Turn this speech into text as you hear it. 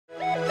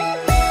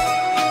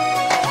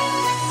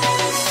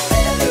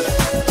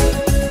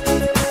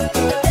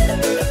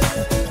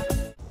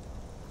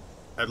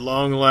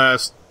long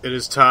last, it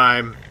is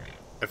time.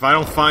 If I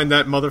don't find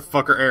that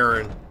motherfucker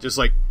Aaron, just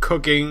like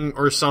cooking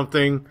or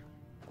something,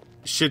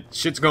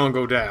 shit's gonna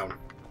go down.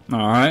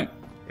 Alright.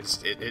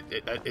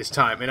 It's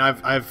time, and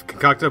I've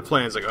concocted a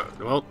plan. It's like,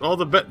 well,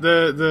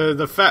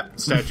 the fat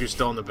statue's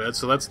still on the bed,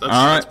 so that's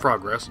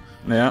progress.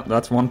 Yeah,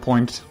 that's 1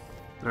 point.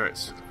 All right,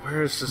 so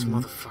where's this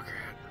motherfucker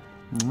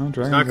at? Well,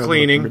 He's not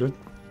cleaning.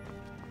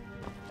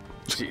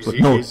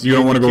 No, you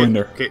don't want to go in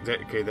there.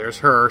 Okay, there's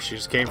her. She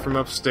just came from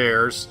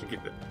upstairs. The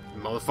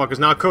motherfucker's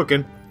not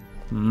cooking.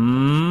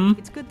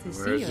 It's good to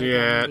see Where's you. he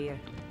at? Dear.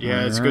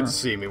 Yeah, it's good to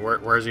see me.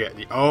 Where's he at?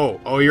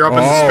 Oh, you're up in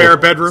the spare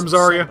bedrooms,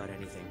 are you?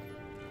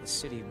 The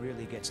city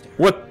really gets to her.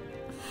 What?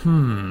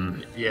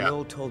 Yeah.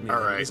 Will told me All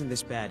that right. it isn't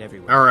this bad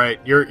everywhere. All right,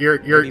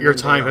 your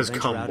time has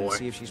come, boy.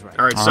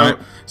 All right,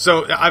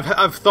 so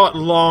I've thought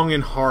long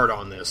and hard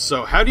on this.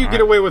 So how do you get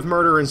away with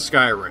murder in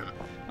Skyrim?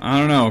 I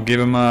don't know. Give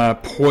him a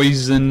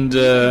poisoned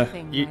I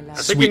think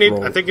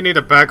you need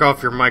to back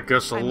off your mic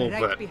just a little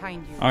bit.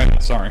 Behind you.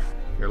 Alright, sorry.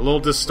 You're a little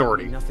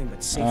distorting. Nothing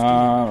but safety.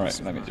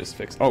 Alright, let me just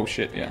fix. Oh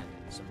shit, yeah.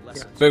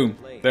 Boom.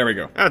 There we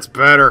go. That's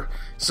better.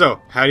 So,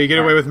 how do you get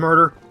away with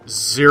murder?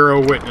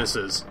 0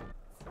 witnesses.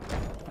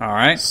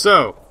 Alright.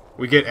 So,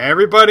 we get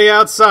everybody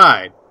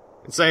outside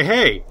and say,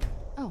 hey,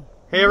 Oh.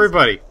 hey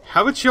everybody,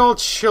 how about y'all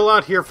chill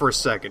out here for a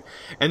second?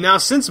 And now,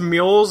 since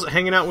Mule's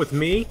hanging out with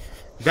me,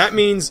 that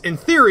means, in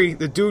theory,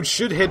 the dude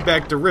should head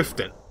back to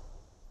Riften.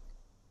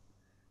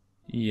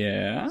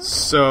 Yeah.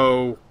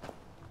 So,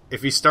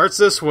 if he starts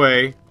this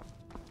way,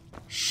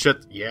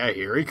 yeah,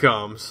 here he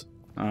comes.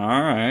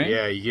 Alright.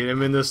 Yeah, you get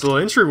him in this little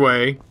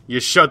entryway,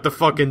 you shut the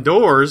fucking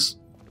doors.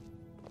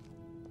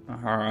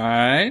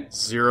 Alright.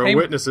 0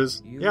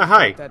 witnesses. Yeah,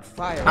 hi. That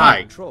fire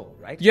Hi. control,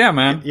 right? Yeah,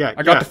 man. Yeah,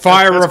 I got yeah, the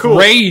fire that's of cool.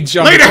 rage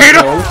on Later,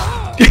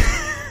 the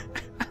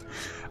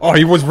Oh,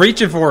 he was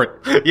reaching for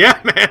it.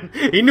 Yeah, man.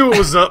 He knew it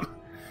was up.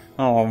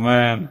 Oh,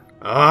 man.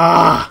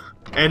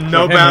 And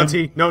no Hey,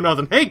 bounty, man. no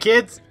nothing. Hey,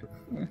 kids.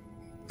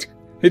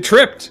 He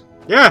tripped.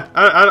 Yeah,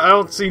 I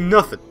don't see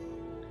nothing.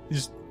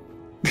 He's...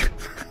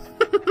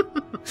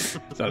 Is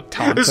that a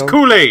Tonto? This is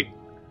Kool-Aid.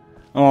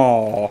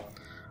 Oh.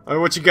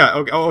 What you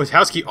got? Oh, his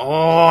house key.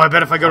 Oh, I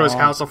bet if I go to his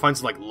house, I'll find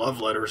some, like,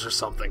 love letters or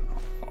something.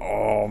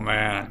 Oh,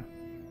 man.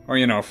 Or,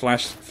 you know,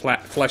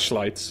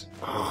 flashlights.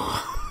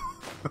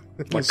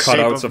 Like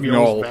cutouts of Mjolnir's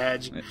Mjolnir.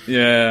 badge.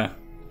 Yeah.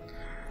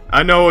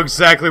 I know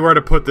exactly where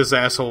to put this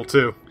asshole,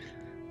 too.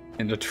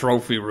 In the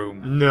trophy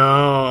room.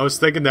 No, I was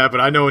thinking that,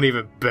 but I know an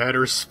even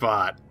better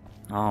spot.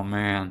 Oh,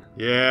 man.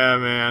 Yeah,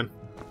 man.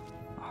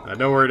 I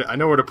know where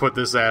to put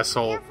this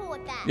asshole. Careful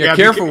with that. Yeah,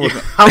 careful with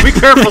it. I'll be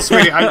careful,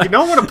 sweetie. You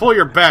don't want to pull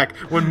your back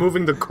when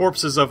moving the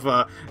corpses of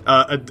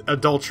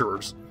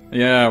adulterers.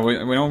 Yeah, we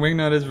know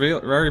Wingnut is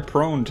very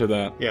prone to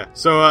that. Yeah,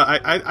 so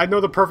I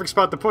know the perfect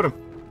spot to put him.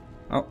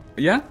 Oh,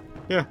 yeah?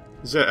 Yeah.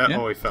 Yeah.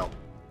 Oh, he fell.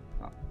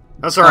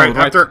 That's all right.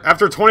 Right.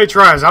 After 20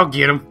 tries, I'll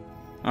get him.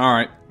 All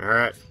right. All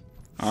right.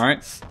 All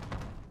right.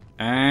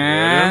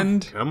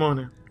 And... Come on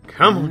now.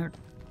 Come on.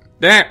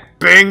 There!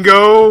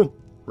 Bingo!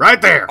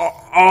 Right there.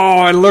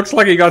 Oh, it looks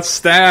like he got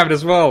stabbed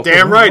as well.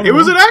 Damn right. It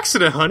was an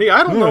accident, honey.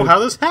 I don't know how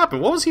this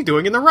happened. What was he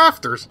doing in the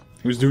rafters?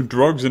 He was doing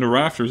drugs in the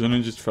rafters and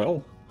then just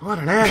fell. What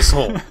an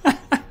asshole.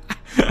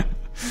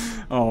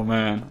 Oh,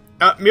 man.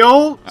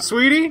 Mule,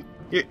 sweetie,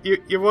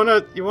 you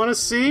wanna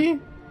see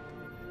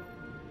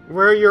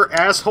where your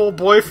asshole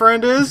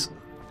boyfriend is?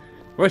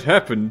 What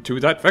happened to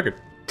that faggot?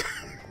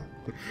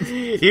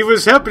 He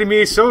was helping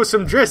me sew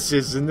some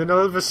dresses, and then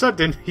all of a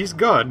sudden, he's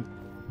gone.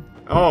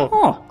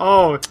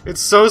 Oh,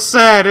 it's so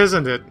sad,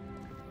 isn't it?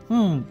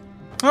 Oh,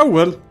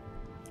 well.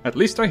 At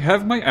least I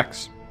have my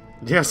axe.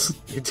 Yes,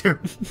 you do.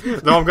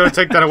 No, I'm gonna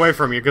take that away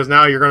from you, because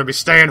now you're gonna be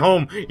staying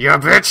home, you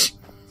bitch!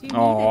 Do you need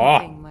Aw.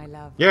 anything, my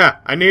love? Yeah,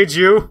 I need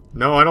you.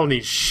 No, I don't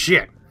need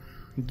shit.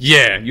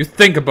 Yeah, you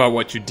think about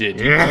what you did.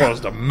 Yeah. You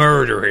caused a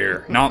murder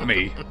here, not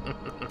me.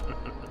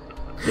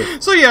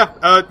 So yeah,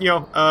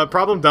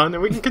 problem done,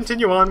 and we can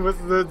continue on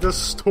with the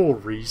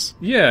stories.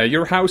 Yeah,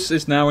 your house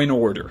is now in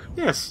order.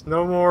 Yes,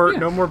 no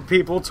more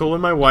people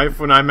tooling my wife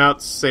when I'm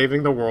out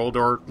saving the world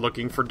or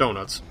looking for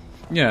donuts.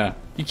 Yeah,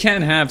 you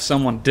can't have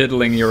someone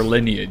diddling your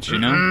lineage, you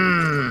know?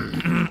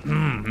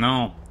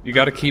 No, you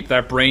gotta keep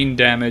that brain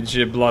damage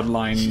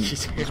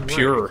bloodline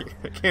pure.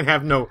 I can't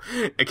have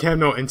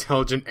no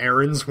intelligent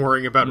errands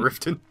worrying about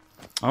Riften.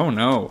 Oh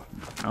no.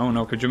 Oh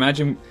no, could you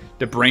imagine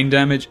the brain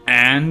damage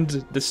and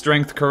the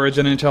strength, courage,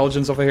 and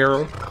intelligence of a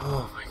hero?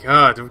 Oh my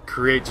god, it would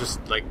create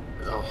just like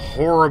a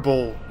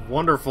horrible,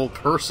 wonderful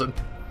person.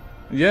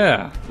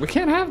 Yeah, we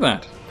can't have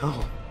that.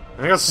 Oh,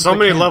 I got so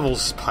many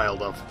levels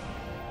piled up.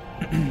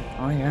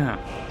 Oh yeah.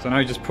 So now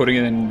you're just putting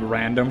it in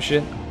random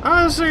shit?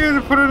 I was thinking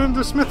to put it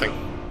into smithing.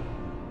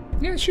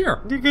 Yeah,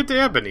 sure. You get to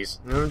ebony's.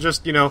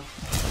 Just,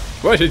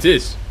 What it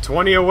is?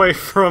 20 away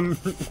from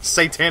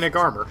satanic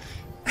armor.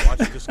 Watch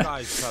the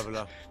skies,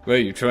 traveler. Well,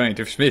 you're trying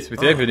to smith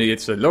with ebony,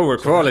 it's a lower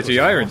quality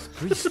iron.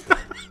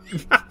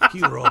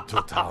 He rode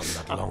to town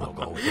not long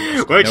ago.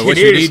 What Now what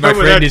you need, my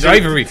friend, is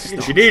ivory.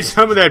 You need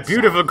some of that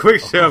beautiful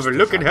quicksilver.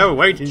 Look at how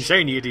white and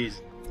shiny it is.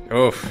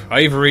 Oh,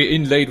 ivory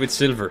inlaid with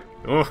silver.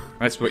 Oh,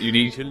 That's what you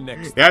need. Till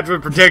next. that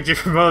would protect you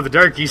from all the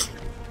darkies.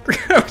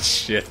 Oh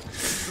shit!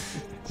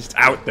 Just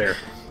out there.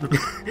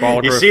 Ball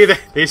You grip. see that?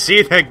 They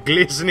see that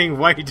glistening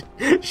white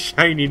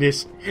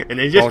shininess, and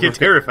they just Ball get grip.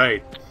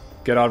 terrified.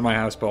 Get out of my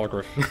house,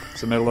 Balgriff.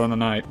 It's the middle of the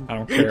night. I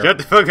don't care. Shut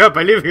the fuck up!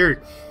 I live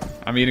here.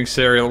 I'm eating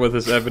cereal with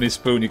this ebony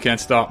spoon. You can't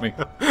stop me.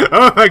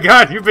 Oh my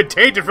god, you've been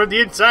tainted from the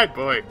inside,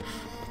 boy.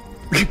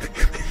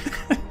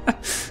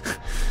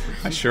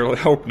 I surely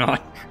hope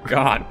not.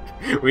 God.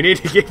 We need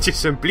to get you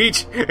some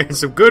bleach and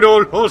some good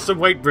old wholesome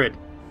white bread.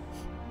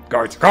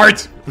 Guards!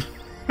 Guards!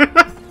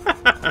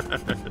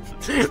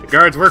 The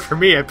guards work for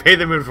me. I pay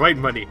them with white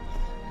money.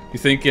 You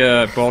think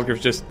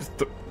Balgriff just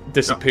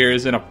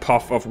disappears in a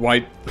puff of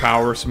white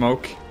power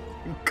smoke?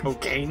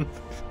 Cocaine.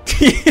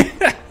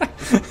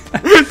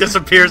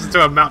 Disappears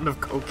into a mountain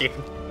of cocaine.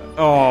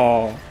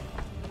 Oh.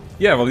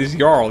 Yeah, well, he's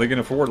Jarl. They can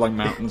afford, like,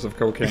 mountains of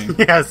cocaine.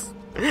 Yes.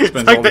 It's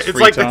Spends like, all the, his it's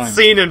free like that time.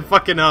 scene in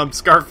fucking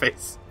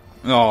Scarface.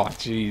 Oh,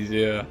 jeez,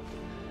 yeah.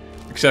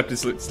 Except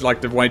it's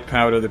like the white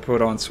powder they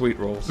put on sweet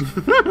rolls.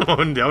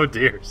 Oh no,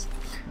 dears.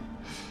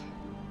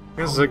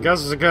 I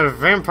guess I got a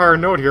vampire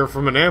note here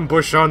from an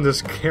ambush on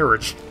this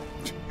carriage.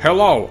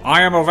 Hello,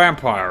 I am a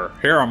vampire.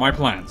 Here are my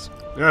plans.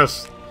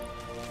 Yes.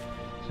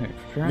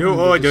 New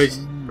orders.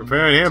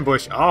 Prepare an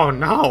ambush. Oh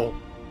no.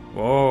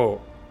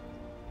 Whoa.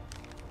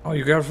 Oh,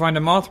 you gotta find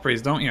a moth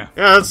priest, don't you?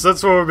 Yeah, that's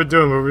what we've been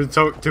doing. We've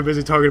been too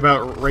busy talking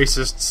about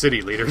racist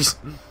city leaders.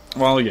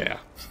 Well, yeah.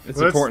 It's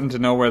Well, important to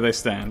know where they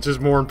stand. Which is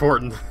more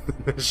important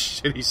than this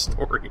shitty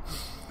story.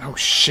 Oh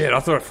shit, I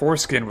thought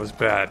foreskin was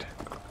bad.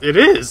 It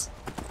is.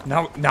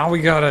 Now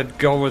we gotta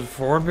go with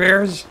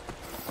forebears?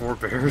 4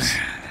 bears.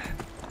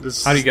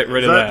 How do you get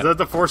rid of that? Is that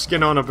the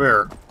foreskin on a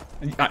bear?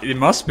 It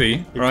must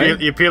be, right?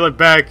 You peel it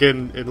back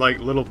and like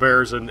little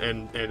bears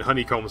and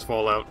honeycombs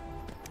fall out.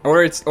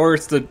 Or it's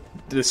the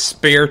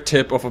spare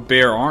tip of a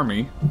bear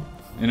army,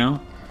 you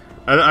know?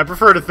 I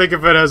prefer to think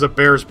of it as a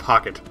bear's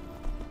pocket.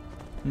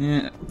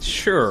 Yeah,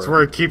 sure. It's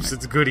where it keeps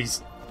its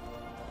goodies.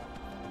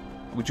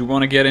 Would you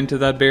want to get into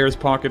that bear's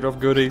pocket of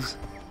goodies?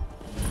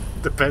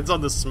 Depends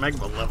on the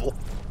smegma level.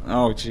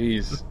 Oh,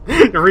 jeez.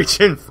 You reach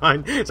in,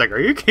 find. It's like, are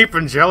you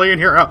keeping jelly in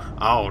here?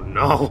 Oh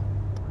no.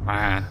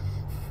 Man.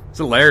 It's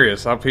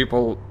hilarious how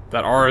people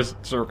that are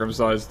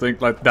circumcised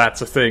think like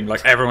that's a thing.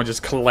 Like everyone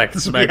just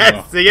collects smegma.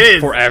 Yes, it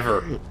is.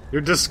 Forever.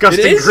 You're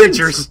disgusting It isn't.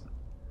 creatures.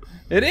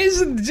 It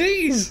isn't,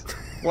 jeez.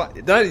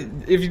 What? That,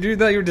 if you do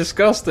that, you're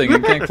disgusting. You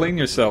can't clean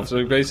yourself, so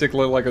you basically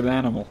look like an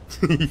animal.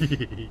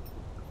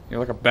 You're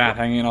like a bat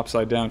hanging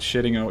upside down,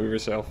 shitting over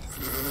yourself.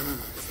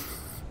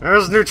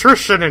 There's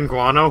nutrition in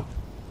guano.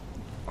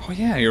 Oh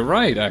yeah, you're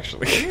right,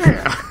 actually.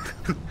 Yeah.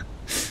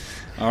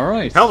 All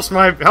right. helps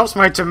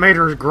my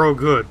tomatoes grow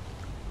good.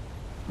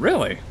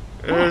 Really?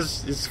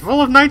 It's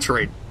full of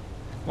nitrate.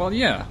 Well,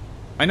 yeah.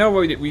 I know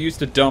we used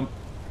to dump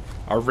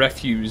our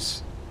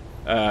refuse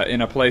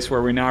in a place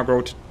where we now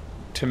grow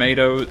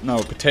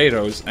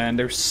potatoes, and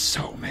there's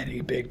so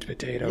many big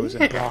potatoes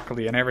and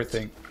broccoli and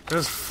everything.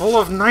 It's full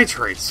of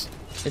nitrates.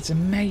 It's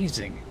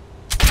amazing.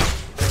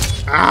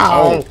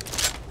 Ow!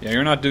 Yeah,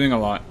 you're not doing a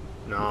lot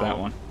No. with that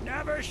one.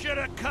 Never should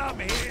have come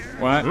here.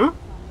 What?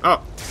 Huh?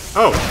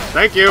 Oh,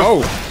 thank you. Oh!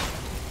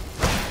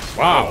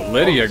 Wow,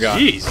 Lydia got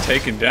jeez.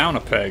 taken down a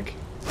peg.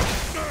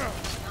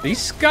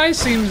 These guys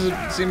seem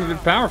a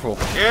bit powerful.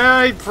 Yeah,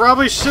 I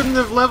probably shouldn't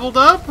have leveled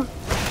up,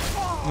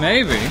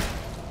 Maybe.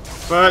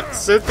 but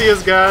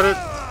Cynthia's got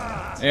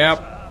it.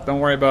 Yep, don't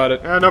worry about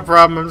it. Yeah, no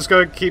problem. I'm just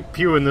gonna keep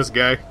pewing this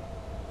guy.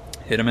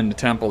 Hit him in the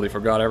temple, he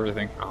forgot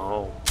everything.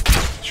 Oh.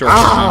 Short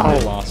Ow!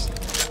 memory loss.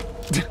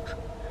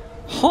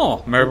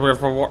 Huh, maybe we're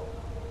for war.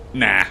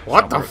 Nah. it's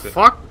What not the worth it.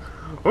 fuck?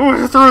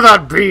 Who threw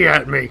that bee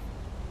at me?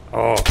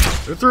 Oh,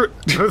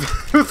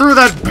 Who threw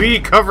that bee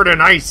covered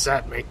in ice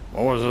at me?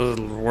 what was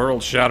this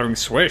world-shattering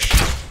swish?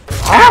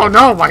 Oh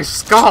no, my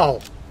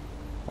skull!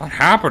 What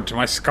happened to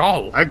my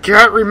skull? I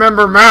can't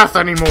remember math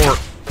anymore.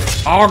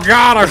 Oh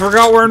god, I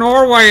forgot where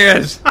Norway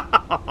is!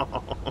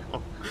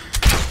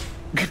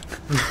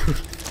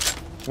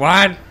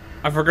 What?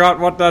 I forgot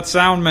what that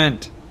sound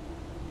meant.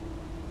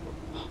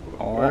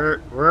 Oh,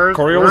 Where's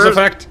Coriolis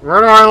effect.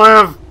 Where do I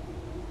live?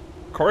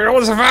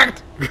 Coriolis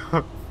effect!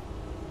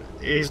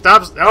 He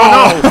stops.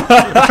 Oh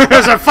no!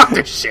 There's a fuck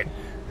this shit.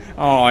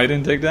 Oh, I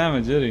didn't take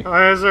damage, did he?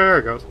 Oh, there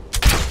it goes.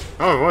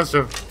 Oh, what's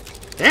the?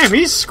 Damn,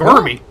 he's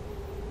squirmy.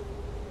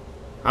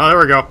 Oh, there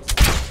we go.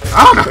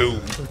 Oh no!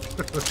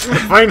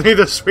 Finally,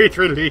 the sweet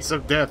release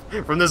of death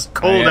from this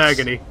cold Yes.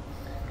 agony.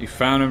 You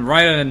found him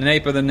right in the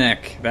nape of the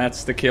neck.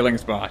 That's the killing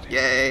spot.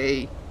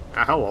 Yay!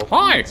 Hello.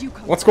 Hi!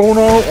 What's going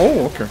on?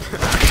 Oh, okay.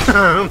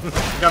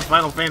 Got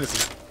Final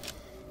Fantasy.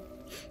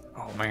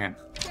 Oh, man.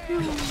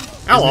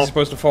 Hello. Is he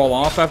supposed to fall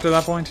off after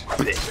that point?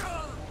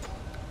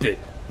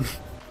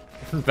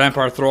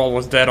 Vampire Thrall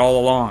was dead all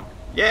along.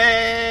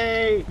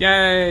 Yay!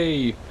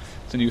 Yay!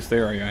 It's a new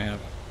theory I have.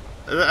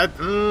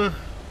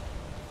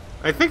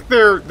 I think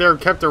they're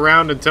kept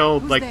around until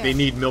like they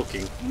need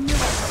milking.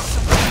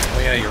 Oh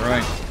yeah, you're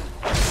right.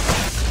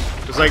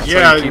 It's like, how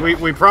yeah, you keep-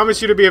 we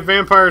promise you to be a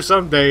vampire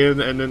someday, and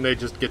then they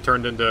just get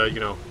turned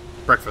into,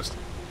 breakfast.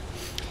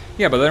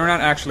 Yeah, but they're not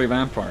actually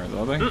vampires,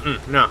 are they?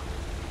 No.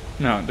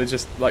 No, they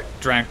just, like,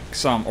 drank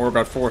some or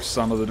got forced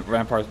some of the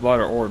vampire's blood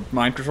or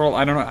mind control.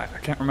 I don't know. I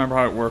can't remember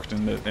how it worked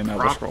in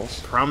Elder Scrolls.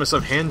 Promise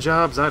of hand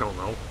jobs? I don't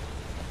know.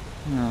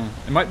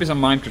 It might be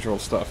some mind control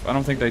stuff. I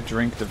don't think they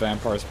drink the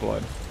vampire's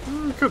blood.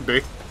 Could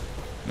be.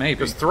 Maybe.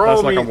 Because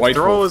Thrall, like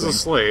Thrall is a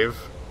slave.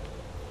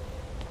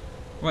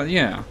 Well,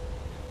 yeah.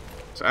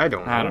 So I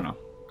don't know. I don't know.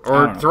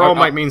 Or Thrall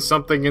might mean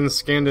something in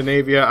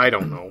Scandinavia. I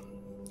don't know.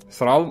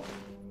 Thrall?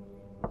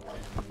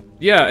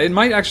 Yeah, it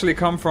might actually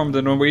come from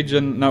the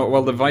Norwegian,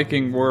 the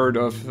Viking word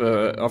of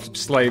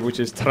slave, which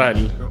is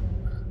trell.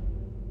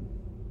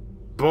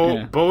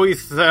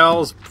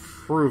 Boethel's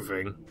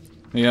proving.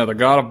 Yeah, the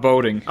god of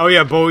boating. Oh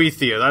yeah,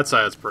 Boethia, that's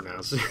how it's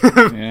pronounced.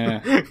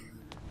 Yeah.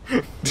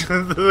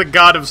 The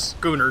god of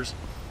schooners.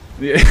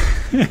 Yeah.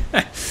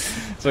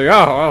 So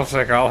yeah, I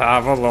think I'll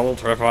have a little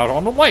trip out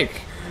on the lake.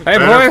 Hey,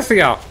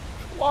 Boethia!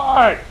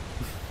 What?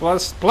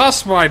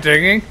 Bless my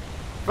dinghy.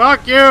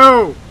 Fuck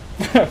you!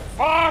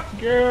 Fuck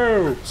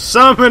you!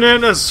 Summon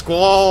in a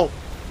squall!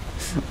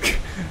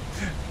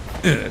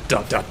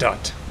 Dot.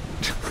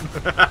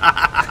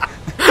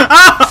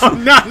 Oh,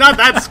 not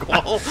that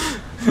squall!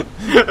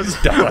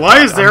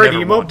 Why is there an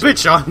emo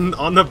bitch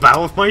on the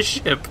bow of my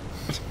ship?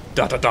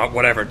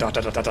 Whatever.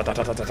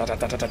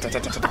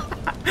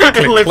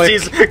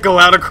 Ellipses go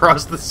out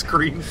across the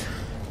screen.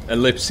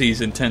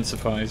 Ellipses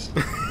intensifies.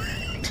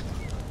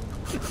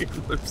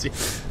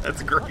 Ellipses.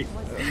 That's great.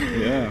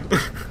 Yeah.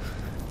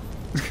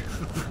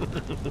 I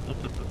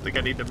think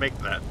I need to make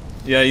that.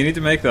 Yeah, you need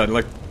to make that,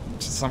 like,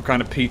 just some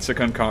kind of pizza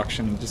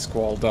concoction, just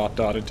squall ...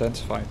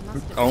 intensify.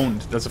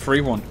 Owned. That's a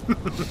free one.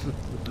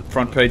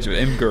 Front page of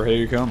Imgur, here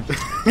you come.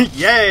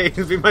 Yay!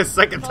 It'll be my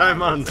second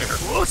time on there.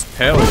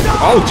 Hell.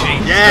 Oh,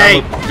 jeez. Yay!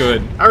 That looked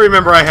good. I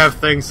remember I have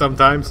things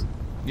sometimes.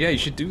 Yeah, you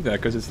should do that,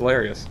 because it's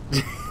hilarious.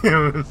 I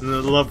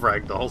love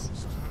ragdolls.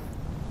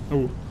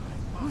 Oh.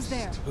 Who's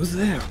there? Who's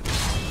there?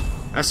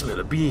 I smell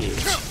a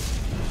bitch.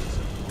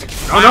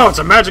 Oh no, it's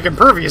a magic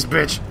impervious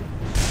bitch.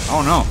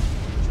 Oh no.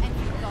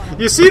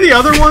 You see the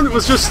other one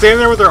was just standing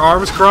there with her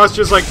arms crossed,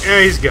 just like,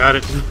 he's got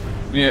it.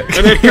 Yeah.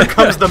 And then here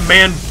comes the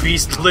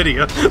man-beast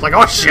Lydia. Like,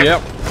 oh shit.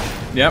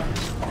 Yep.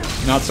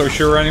 Not so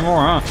sure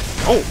anymore, huh?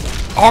 Oh.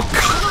 Oh,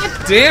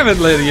 god damn it,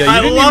 Lydia. You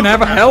didn't love even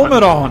have a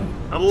helmet on.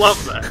 I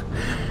love that.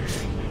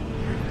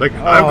 Like,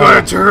 I'm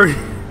gonna turn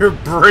your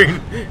brain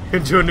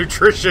into a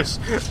nutritious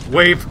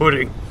whey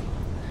pudding.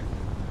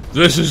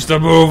 This is the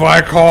move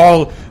I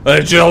call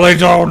a jelly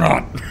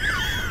donut.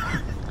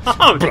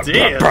 Oh,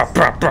 damn.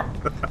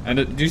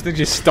 And do you think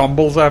she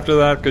stumbles after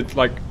that? Because,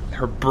 like,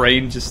 her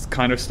brain just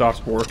kind of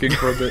stops working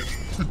for a bit.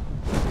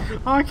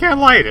 Oh, I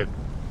can't light it.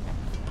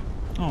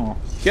 Oh,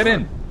 get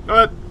in.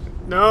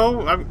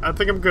 No, I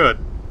think I'm good.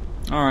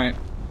 Alright.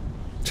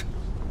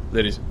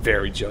 Lydia's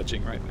very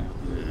judging right now.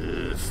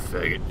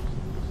 Faggot.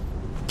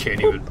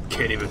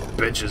 Can't even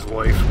bench his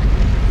wife.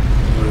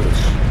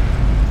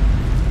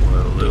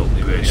 What a little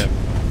bitch.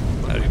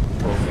 Not even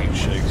protein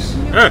shakes.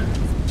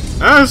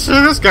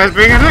 So this guy's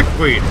being a dick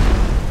queen.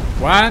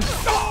 What?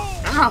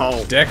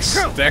 Ow. Dex.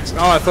 Oh,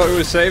 I thought it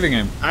was saving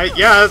him.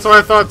 Yeah, that's what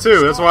I thought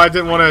too. That's why I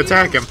didn't want to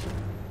attack him.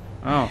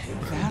 Oh.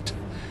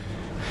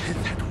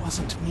 That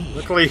wasn't me.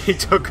 Luckily, he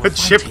took a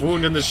chip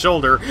wound in the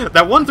shoulder.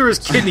 That one through his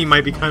kidney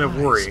might be kind of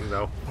worrying,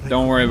 though.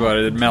 Don't worry about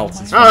it. It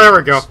melts. It's Oh, fine. there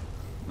we go.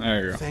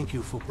 There you go. Thank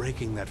you for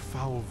breaking that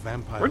foul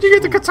vampire. Where'd you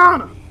get the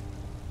katana?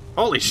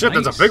 Holy shit,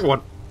 Nice. that's a big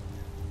one.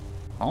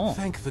 Oh.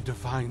 Thank the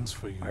divines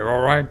for you. Are you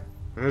alright?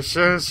 Is she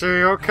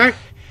okay?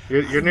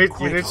 You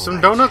need some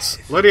donuts?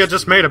 Lydia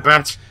just made a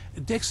batch.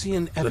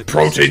 Dexian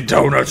Protein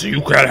donuts, you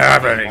can't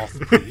have any.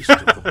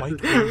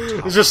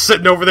 He's just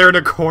sitting over there in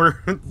a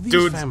corner.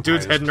 Dude's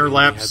vampires head in her clearly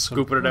lap, had some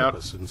scooping it out.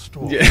 purpose in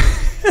store. Yeah.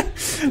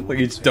 Like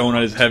each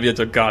donut is heavy as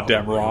a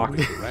goddamn rock.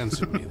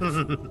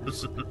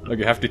 Like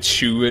you have to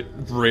chew it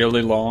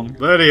really long.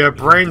 Lydia,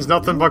 brain's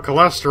nothing but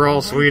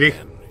cholesterol, sweetie.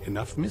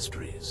 Enough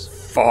mysteries.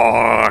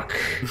 Fuck.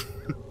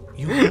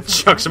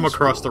 Chucks him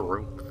across the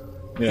room.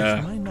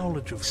 Yeah. My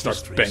knowledge of Starts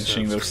history benching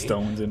serves those me.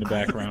 stones in the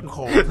background.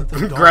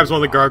 Grabs one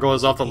of the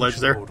gargoyles off the ledge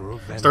there.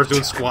 Starts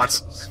doing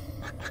squats.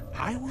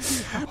 I will be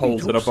happy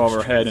Holds to it up over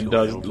her assist head with and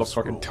your does elder look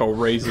fucking scroll. toe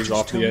raises Just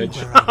off the tell me edge.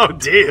 where I Oh, am.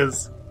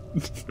 dears.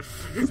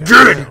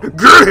 Get it!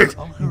 Get it!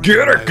 I'll hurry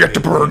Get my it! Get the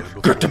way burn!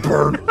 there Get the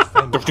before burn! those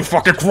vampires- Don't you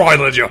fucking cry,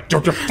 Lydia!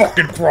 Don't you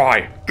fucking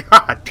cry!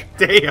 God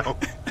damn.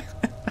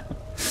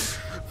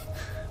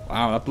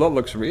 Wow, that blood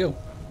looks real.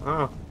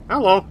 Oh,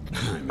 hello.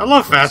 I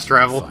love fast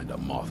travel. Find a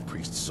moth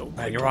priest so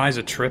Man, your eyes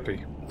are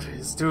trippy.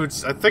 This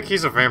dude's, I think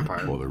he's a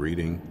vampire. For the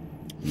reading,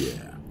 yeah.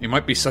 He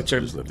might be such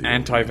an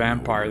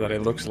anti-vampire that he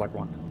looks like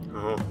one.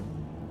 Oh.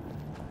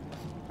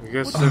 I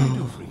guess.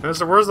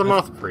 Where's the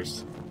moth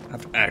priest?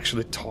 I've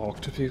actually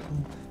talked to people.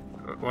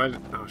 Why?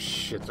 Oh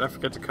shit! Did I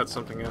forget to cut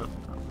something out?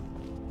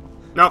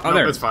 No, no,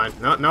 there. it's fine.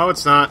 No,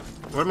 it's not.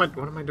 What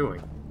am I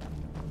doing?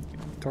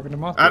 Talking to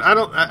Moth.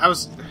 I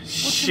was.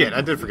 Shit!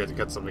 I did forget to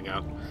cut something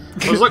out.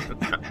 I was looking.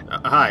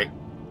 Hi.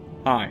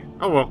 Hi.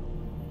 Oh well.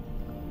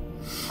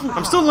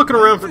 I'm still looking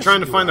around for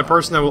trying to find the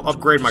person that will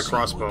upgrade my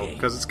crossbow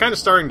because it's kind of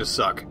starting to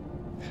suck.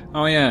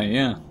 Oh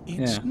yeah.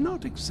 It's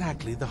not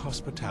exactly the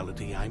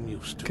hospitality I'm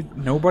used to. Could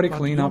nobody but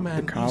clean your up the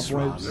man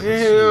cobwebs?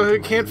 Israel Yeah, I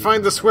is can't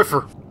find the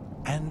Swiffer.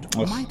 And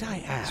Ugh. might I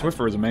add,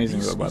 Swiffer is amazing,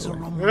 this though, by is the a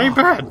way. It ain't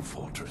bad. remarkable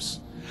fortress.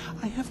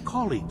 I have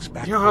colleagues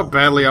back You know how home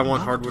badly I who want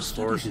love hardwood to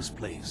study floors? This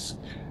place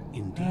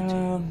in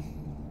detail.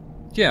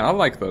 Yeah, I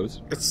like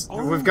those.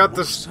 We've got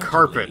this certainly.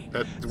 carpet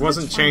that wasn't Let's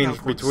find out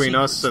changed what between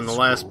us and the secrets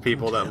last this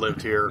people that scroll lived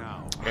can here. tell.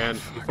 And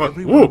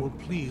Everyone will whoa!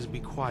 please be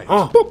quiet.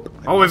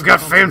 Oh, we've got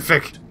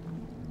fanfic.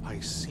 I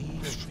see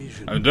a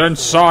vision And then before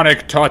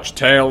Sonic touched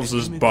me, Tails' an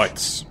image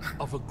butts.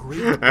 of a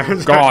great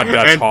And- God,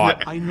 that's and,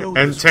 hot. I know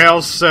And this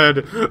Tails said,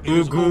 It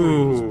is Orion's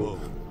 "Ugu." bow,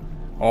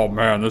 Oh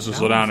man, this is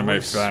an Now anime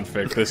voice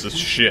fanfic. This is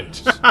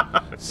shit.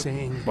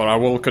 saying, But I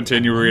will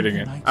continue reading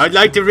it. I'd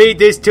like to read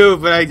this too,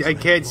 but I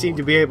can't seem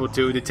to be able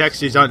to. The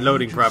textures aren't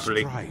loading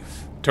properly.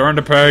 Turn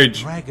the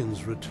page.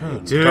 Dragons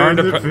return. Turn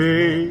the the pa-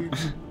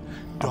 page.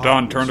 I'm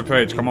done. Turn the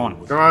page. Come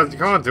on.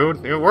 Come on,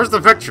 dude. Where's the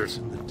pictures?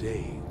 In the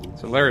day,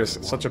 It's hilarious.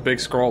 It's such a big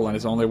scroll and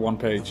it's only one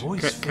page.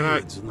 voice Can I-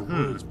 fades and the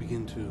words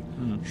begin to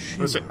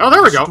Let's see. shimmer Oh,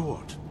 there we and go.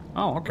 distort.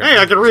 Oh, okay. Hey,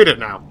 I can read it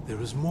now.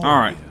 There is more. All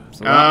right. here.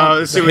 So that one-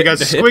 Let's see. We got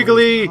the hit-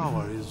 squiggly,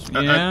 Power is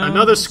Yeah.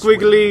 another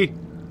squiggly,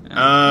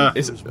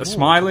 Is it a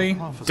smiley?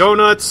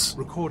 donuts.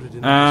 recorded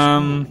in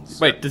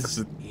Wait. This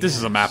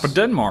is a map of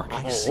Denmark.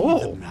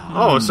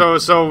 Oh,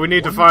 so we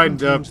need to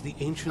find.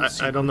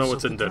 I don't know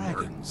what's in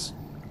Denmark.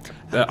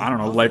 I don't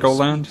know.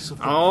 Legoland.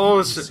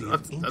 Oh,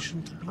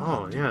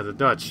 oh yeah, the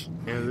Dutch.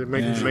 Yeah, they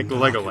make the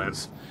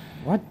Legoland.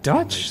 What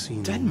Dutch?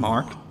 seen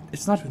Denmark? more.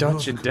 It's not To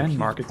Dutch know in the complete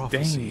Denmark. It's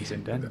prophecy. Danes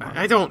in Denmark.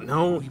 I don't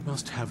know. We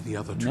must have the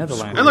other two.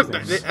 Netherlands. I look.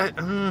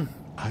 scrolls.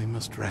 I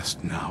must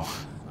rest now.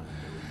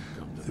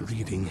 The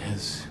reading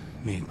has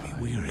made me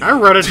weary. I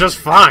read it just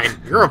fine.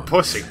 You're a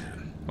pussy.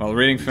 Well,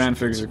 reading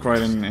fanfics is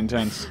quite an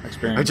intense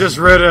experience. I just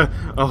read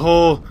a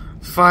whole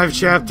 5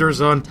 chapters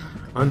on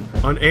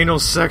anal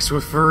sex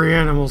with furry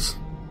animals.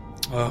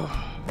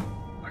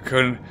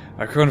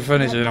 I couldn't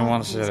finish it in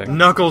one sitting.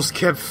 Knuckles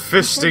kept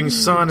fisting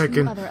Sonic,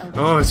 and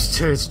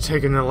it's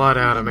taking a lot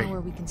out of me.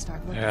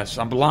 Yes,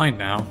 I'm blind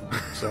now.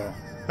 So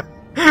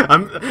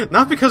I'm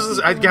not because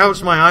I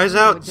gouged my eyes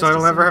out, so I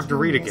don't ever have to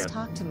read again.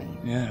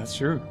 yeah, that's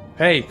true.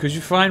 Hey, could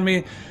you find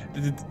me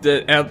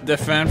the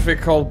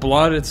fanfic called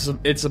Blood?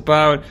 It's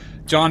about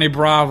Johnny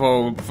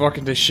Bravo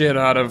fucking the shit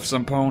out of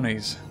some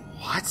ponies.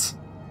 What?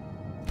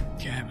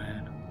 Yeah,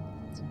 man.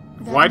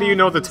 Why do you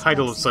know the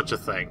title of such a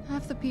thing?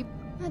 Half the people.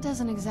 That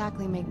doesn't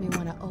exactly make me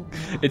want to open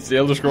it. It's the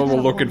Elder Scroll I we're got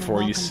a looking warm for, you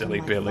welcome silly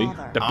from my Billy.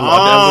 father. The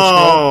Blood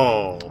Elder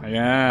Oh. Scroll.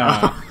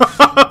 Yeah.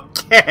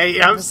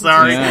 Okay, I'm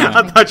sorry. Yeah.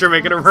 I thought you were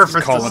making a reference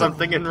to calling it-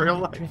 something in real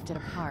life. Drifted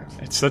apart.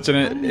 It's such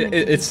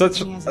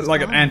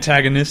like an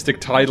antagonistic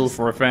title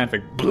for a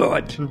fanfic.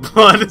 Blood.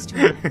 Blood.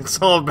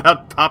 It's all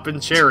about popping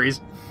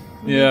cherries.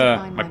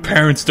 Yeah. My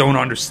parents don't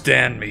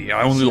understand me.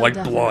 I only like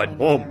blood.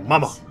 Oh,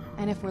 mama.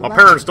 And if we're My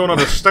lucky, parents don't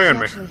understand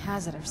she me. actually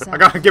has it herself. I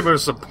gotta give her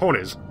some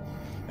ponies.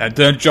 And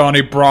then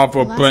Johnny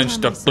Bravo Last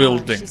benched time a I saw her,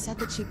 building. She said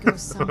that she'd go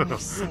somewhere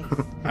safe.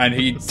 And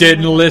he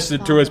didn't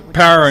listen to his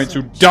parents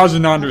who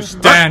doesn't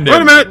understand Wait a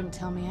him. minute. Wouldn't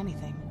tell me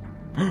anything.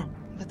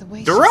 But the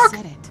way The she Rock?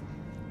 said it,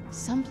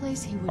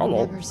 someplace he would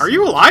Hello. never see. Are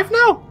you alive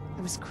now?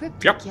 It was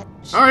cryptic, Yep. yet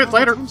she All right, called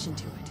later. attention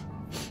to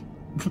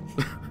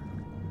it.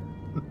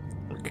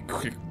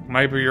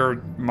 Maybe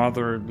your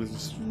mother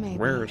is Maybe.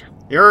 weird.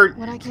 You're.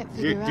 What I can't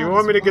Do figure out you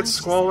want me is to get why she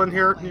Squall said in it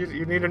here? that way.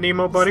 You need an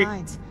emo buddy?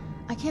 Besides,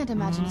 I can't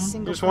imagine a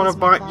single. You just want to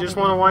place my buy? You just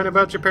father want to would whine have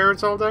about your lived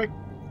parents all day? in.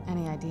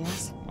 Any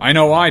ideas? I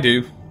know I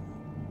do.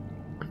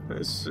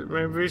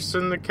 Maybe it's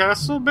in the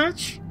castle,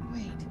 bitch.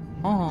 Wait, that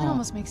Oh.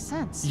 almost makes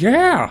sense.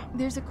 Yeah.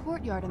 There's a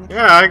courtyard in the.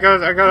 Yeah, I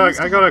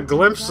got a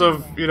glimpse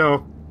of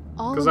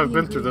All because of I've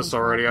the been through this ingredients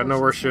already. I know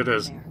where shit were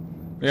is. there.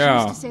 She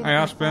Yeah. used to say that I my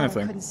asked father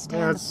anything. couldn't stand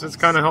Yeah, the it's place.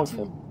 kind of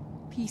helpful.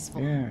 Too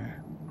peaceful. Yeah.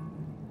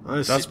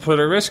 Let's That's see.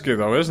 pretty risky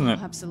though, isn't it?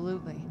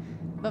 Absolutely.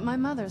 But my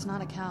mother's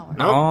not a coward.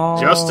 Nope, Oh,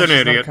 just an she's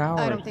not a idiot. coward.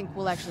 I don't think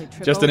we'll actually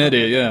trip Just an over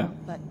idiot, her, yeah.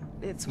 But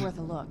it's worth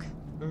a look.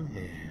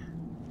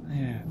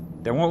 Yeah.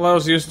 They won't let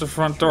us use the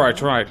front door. I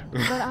tried.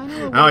 But I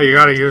know a Oh, way you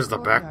gotta into use the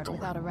courtyard back door.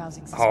 without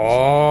arousing suspicion.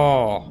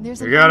 Oh.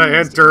 There's You an gotta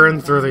unused enter area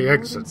in through on the northern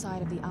exit.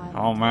 side of the island.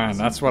 Oh man,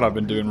 that's what I've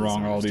been doing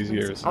wrong all these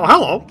years. Oh,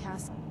 hello.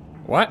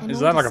 What? Is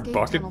that like a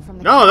bucket?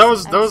 No, that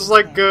was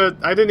like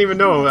I didn't even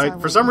know.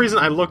 For some reason,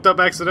 I looked up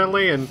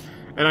accidentally and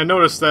I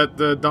noticed that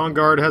the Dawn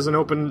Guard has an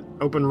open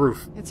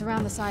roof. It's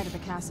around the side of the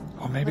castle.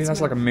 Oh, maybe Let's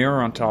that's like a move.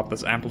 mirror on top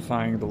that's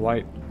amplifying the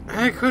light.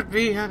 It could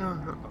be. I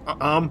don't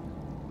know.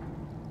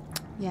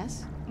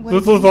 Yes? What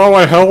This do you is think? how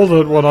I held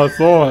it when I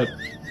saw it.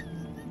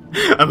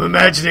 I'm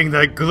imagining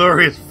that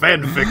glorious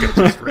fanfic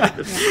I just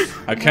read.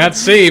 I can't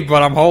see,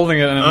 but I'm holding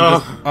it and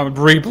I'm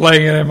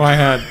replaying it in my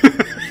head.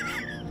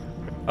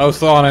 Oh,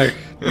 Sonic,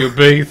 you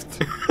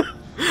beast.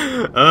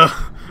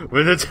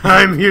 When the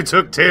time you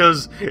took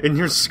Tails in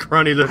your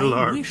scrawny little I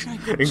arm wish I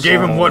could and gave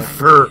him what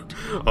fur.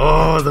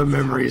 Oh, the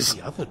memories.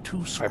 The other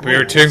two My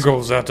beard scrolls.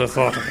 tingles at the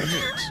thought of it.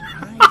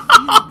 I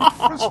feel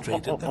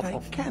frustrated that I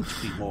can't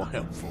be more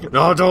helpful.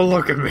 No, don't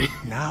look at me.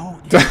 Now,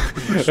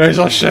 There's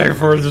a shame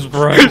for this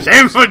brain.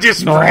 Shame for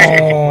this brain.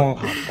 No.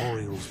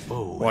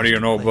 What do you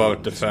know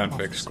about the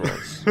fanfic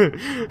scrolls?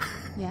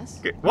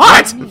 Yes.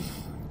 What?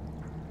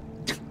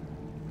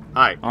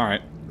 Hi.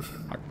 Alright.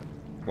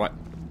 What?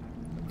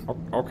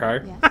 Okay.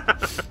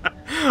 Yes.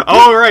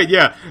 Oh, right,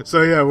 yeah.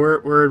 So, yeah,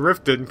 we're in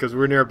Riften because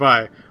we're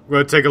nearby. We're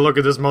going to take a look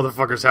at this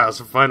motherfucker's house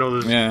and find all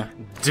those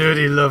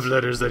dirty love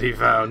letters that he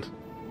found.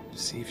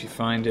 See if you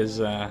find his,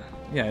 yeah,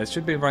 it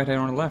should be right there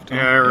on the left, huh?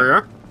 Yeah, there we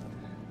are.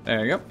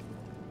 There you go.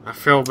 I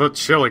feel a bit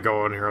chilly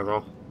going here,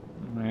 though.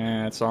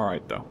 Yeah, it's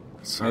alright, though.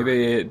 Sorry.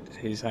 Maybe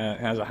he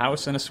has a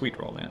house and a sweet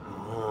roll in.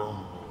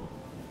 Oh.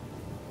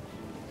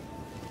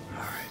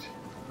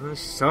 Alright.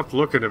 Stop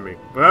looking at me.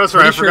 But that's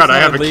right, I forgot I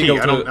have a key.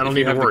 I don't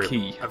need to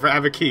worry. I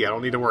have a key. I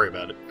don't need to worry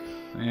about it.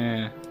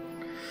 Yeah.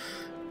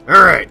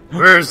 Alright,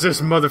 where's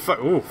this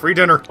motherfucker? Ooh, free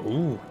dinner.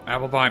 Ooh,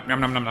 apple pie. Nom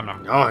nom nom nom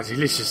nom. Oh, it's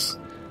delicious.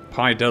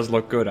 Pie does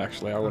look good,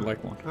 actually. I would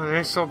like one. Oh, it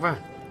ain't so bad.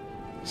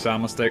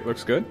 Salmon steak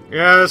looks good.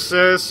 Yeah, this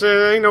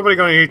ain't nobody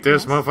gonna eat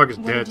this. Yes? Motherfucker's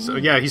What dead. did So, you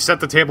eat? yeah, he set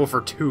the table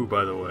for 2,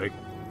 by the way.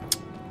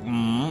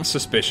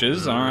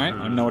 Suspicious. Alright,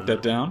 I note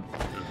that down.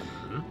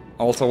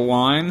 Alto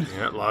wine.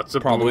 Yeah, lots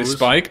of Probably booze.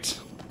 spiked.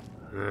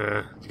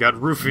 Yeah, you got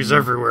roofies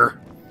everywhere.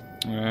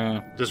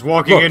 Yeah. Just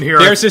walking Look, in here.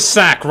 there's his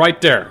sack right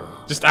there.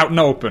 Just out in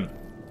the open.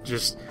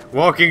 Just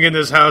walking in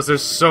this house,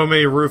 there's so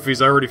many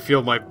roofies, I already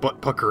feel my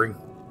butt puckering.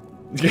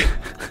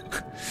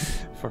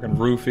 Fucking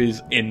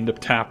roofies in the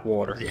tap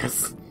water.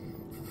 Yes.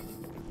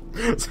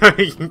 That's how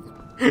he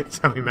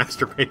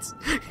masturbates.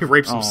 He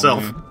rapes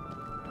himself. Man.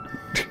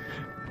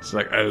 It's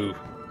like, oh,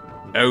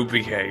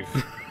 behave.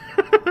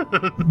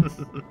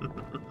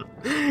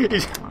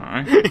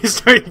 Alright.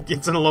 He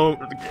gets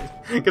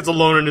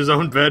alone in his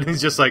own bed, and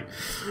he's just like,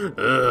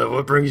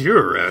 what brings you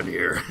around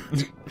here?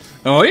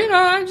 Oh, you know,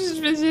 I'm just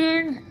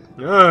visiting.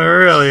 Oh,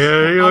 really?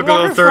 You look a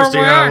little looking for thirsty.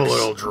 my Have a ex.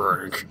 little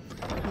drink.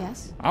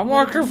 Yes. I'm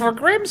working for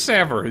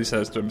Grimsaver, he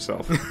says to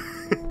himself.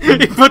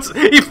 he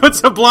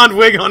puts a blonde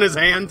wig on his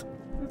hand.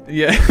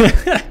 Yeah.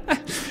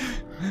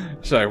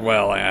 It's like,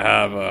 well, I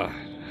have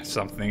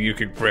something you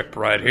could grip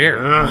right here.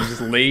 And he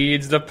just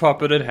leads the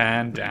puppeted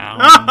hand down.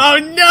 Oh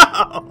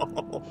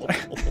no!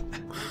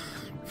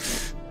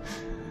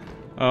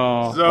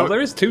 Oh, So- well,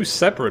 there is 2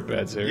 separate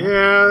beds here.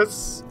 Yeah,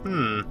 it's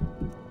I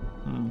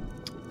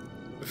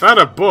found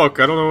a book.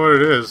 I don't know what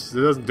it is. It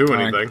doesn't do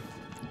anything.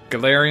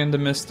 Galarian the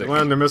Mystic.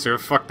 Land the mystery.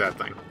 Fuck that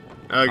thing.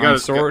 Got Iron a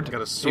sword. Got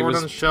a He sword was-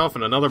 on the shelf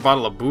and another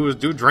bottle of booze.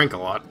 Dude drank a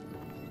lot.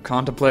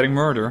 Contemplating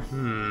murder.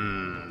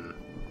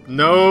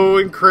 No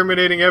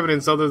incriminating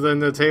evidence other than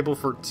the table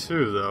for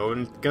 2, though,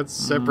 and got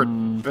separate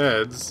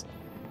beds.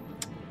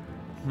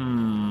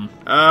 Ooh,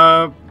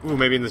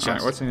 maybe in the chest.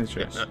 Alright, what's in his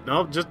chest?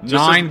 No, just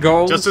 9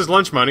 gold? Just his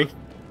lunch money.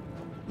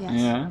 Yes.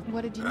 Yeah.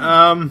 What did you eat?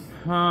 I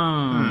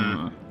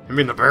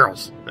mean the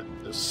barrels.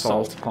 There's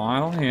Salt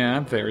pile,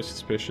 yeah, very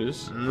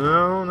suspicious.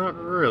 No, not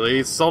really.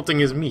 He's salting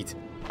his meat.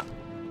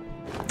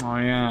 Oh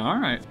yeah,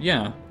 alright,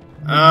 yeah.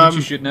 Which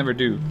you should never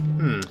do.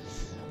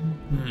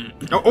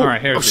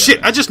 Alright, here's the shit!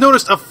 evidence. I just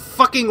noticed a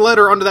fucking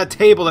letter under that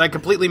table that I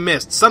completely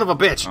missed. Son of a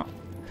bitch!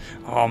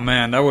 Oh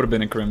man, that would have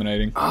been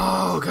incriminating.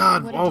 Oh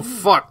god! What did Oh you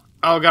fuck!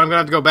 Oh god! I'm gonna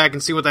have to go back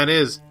and see what that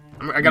is.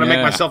 I gotta make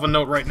Yeah. myself a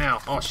note right now.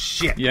 Oh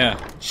shit! Yeah,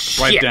 Shit.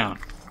 write down.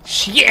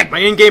 Shit! My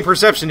in-game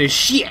perception is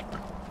shit.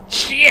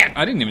 Shit!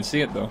 I didn't even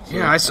see it though. So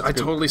Yeah, that's I good.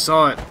 totally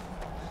saw it.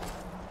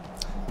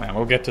 Man,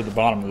 we'll get to the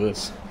bottom of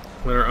this.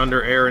 Letter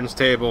under Aaron's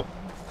table.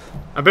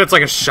 I bet it's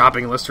like a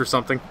shopping list or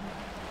something.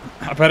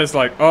 I bet it's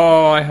like,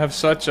 oh, I have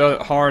such a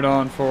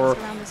hard-on for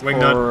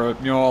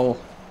Wingnut. y'all.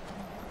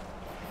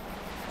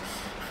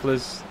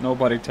 Please,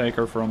 nobody take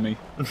her from me.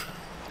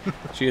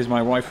 She is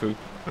my waifu.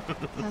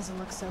 Doesn't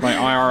look so My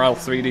IRL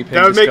 3D paint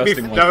That would make me.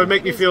 disgusting That waifu. would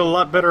make me feel a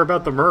lot better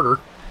about the murder.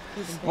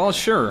 Well,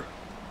 sure.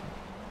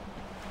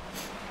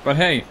 But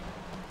hey,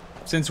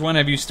 since when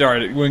have you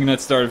Wingnut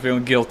started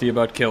feeling guilty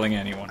about killing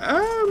anyone?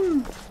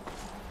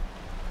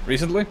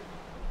 Recently?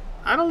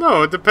 I don't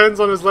know. It depends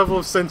on his level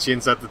of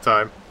sentience at the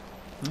time.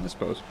 I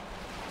suppose.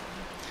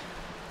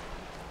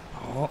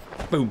 Oh,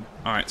 boom.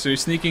 Alright, so you're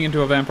sneaking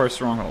into a vampire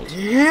stronghold.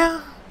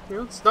 Yeah. You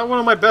know, it's not one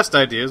of my best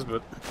ideas,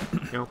 but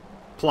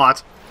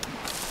plot.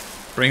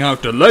 Bring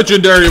out the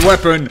legendary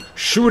weapon,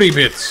 Shooty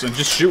Bits, and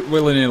just shoot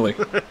willy-nilly.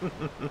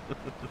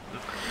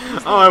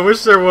 Oh, I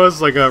wish there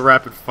was like a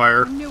rapid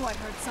fire. I knew I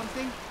heard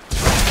something.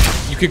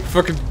 You could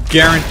fucking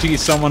guarantee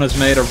someone has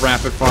made a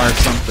rapid fire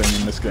something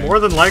in this game. More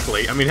than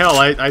likely. I mean, hell,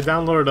 I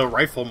downloaded a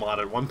rifle mod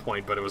at one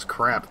point, but it was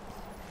crap.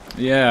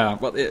 Yeah,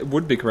 well, it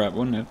would be crap,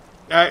 wouldn't it?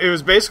 It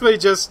was basically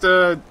just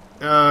a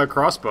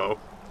crossbow,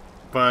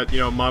 but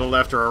modeled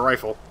after a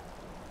rifle.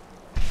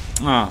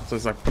 Ah, so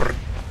it's like... brrr.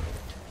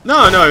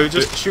 No, it would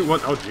just shoot one.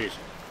 Oh, jeez.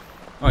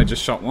 Oh, I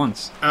just shot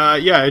once.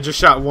 Yeah, it just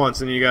shot once,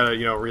 and you gotta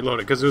reload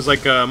it because it was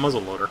like a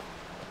muzzle loader.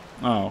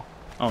 Oh,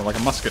 like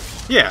a musket.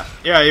 Yeah,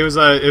 it was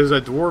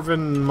a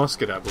dwarven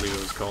musket, I believe it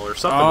was called, or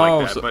something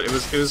like that. So- But it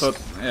was So,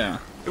 yeah.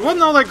 it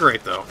wasn't all that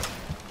great though.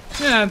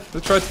 Yeah, they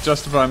tried to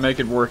justify make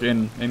it work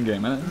in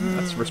game, and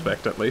that's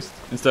respect at least.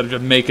 Instead of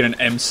just making an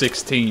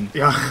M16.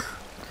 Yeah.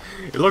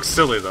 It looks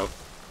silly though.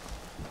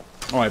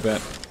 Oh, I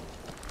bet.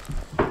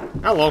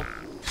 Hello.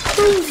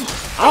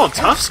 Oh,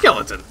 tough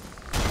skeleton.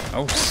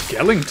 Oh,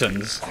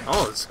 skeletons.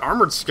 Oh, it's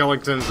armored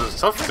skeletons is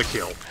tough to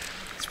kill.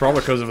 It's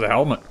probably because of the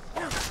helmet.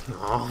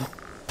 Oh.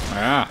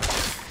 Yeah.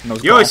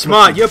 You're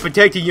smart. You're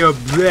protecting your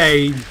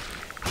brain.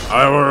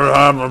 I will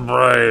have a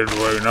brain,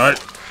 Wingnut.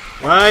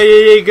 Where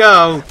did it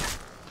go?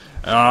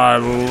 I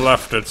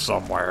left it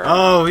somewhere.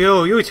 Oh,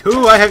 you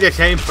too? I have the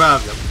same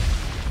problem.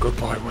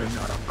 Goodbye,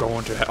 Wingnut. I'm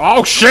going to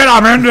Oh shit,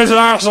 I'm in this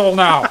asshole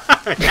now!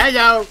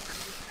 Hello!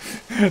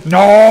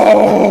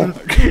 No!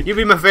 You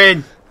be my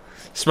friend.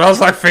 Smells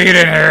like feet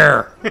in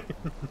here!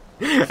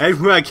 That's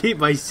where I keep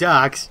my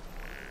socks.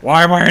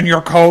 Why am I in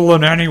your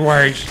colon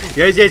anyways?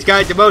 You just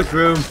got the most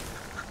room.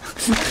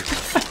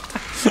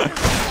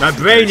 My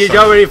brain is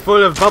already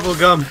full of bubble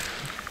gum.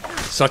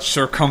 Such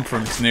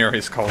circumference near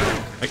his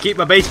colon. I keep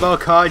my baseball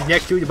cards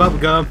next to the bubble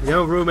gum.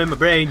 No room in my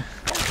brain.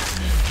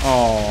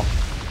 Oh.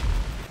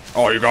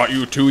 Oh, you got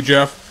you too,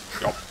 Jeff?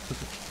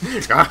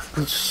 Yep. God,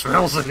 it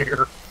smells in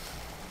here.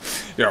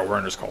 Yeah, we're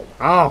in his colon.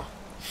 Oh,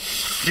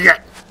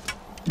 shit.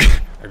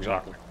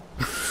 Exactly.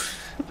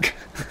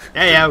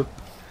 Hey, yo.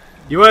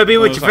 You want to be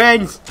with your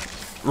friends?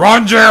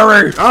 Run,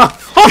 Jerry! Oh.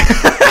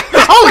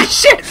 Holy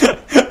shit!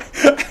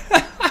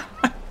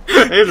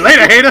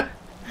 Later, hater.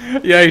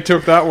 Yeah, he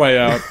took that way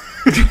out.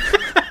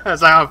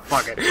 That's like, oh,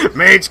 fuck it.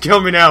 Mage,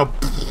 kill me now.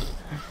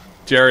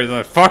 Jerry's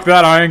like, fuck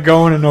that, I ain't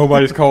going in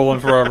nobody's colon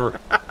forever.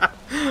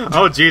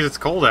 Oh, jeez, it's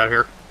cold out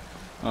here.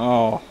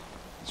 Oh.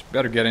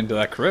 Better get into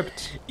that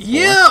crypt.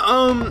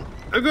 Yeah,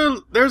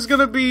 there's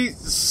gonna be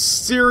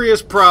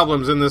serious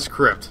problems in this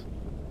crypt.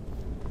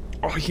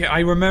 Oh yeah, I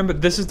remember,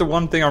 this is the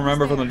one thing I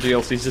remember from the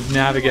DLCs, is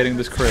navigating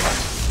this crypt.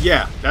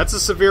 Yeah, that's a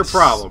severe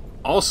problem.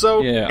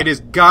 Also, it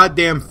is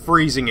goddamn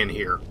freezing in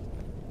here.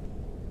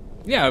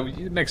 Yeah,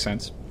 it makes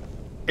sense.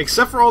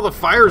 Except for all the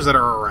fires that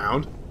are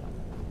around.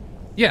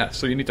 Yeah,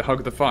 so you need to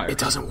hug the fire. It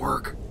doesn't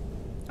work.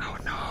 Oh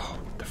no,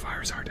 the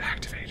fires aren't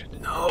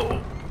activated.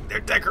 No, they're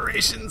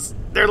decorations.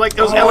 They're like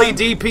those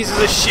LED pieces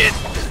of shit.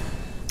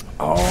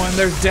 Oh, and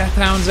there's death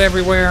hounds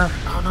everywhere.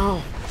 Oh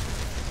no.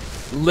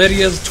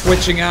 Lydia's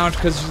twitching out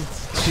because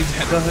she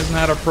hasn't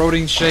had a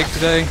protein shake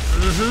today.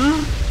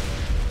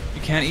 Mm-hmm.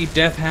 You can't eat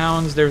death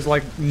hounds. There's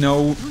like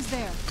no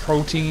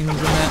proteins in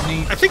that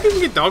meat. I think you can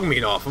get dog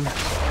meat off them.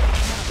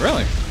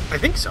 Really? I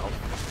think so.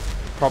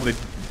 Probably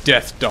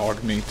death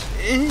dog meat.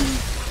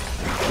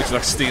 Which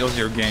like steals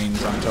your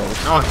gains, I'm told.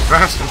 Oh, you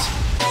bastards.